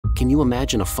can you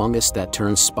imagine a fungus that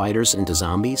turns spiders into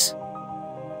zombies?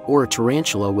 Or a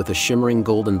tarantula with a shimmering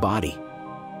golden body?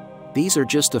 These are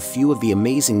just a few of the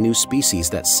amazing new species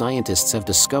that scientists have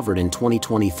discovered in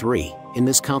 2023. In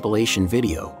this compilation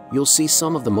video, you'll see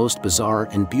some of the most bizarre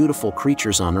and beautiful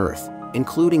creatures on Earth,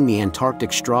 including the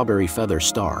Antarctic strawberry feather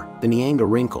star, the Nyanga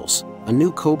Rinkhals, a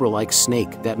new cobra-like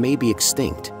snake that may be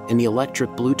extinct, and the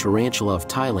electric blue tarantula of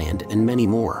Thailand, and many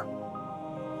more.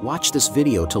 Watch this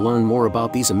video to learn more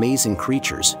about these amazing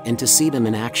creatures and to see them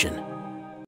in action.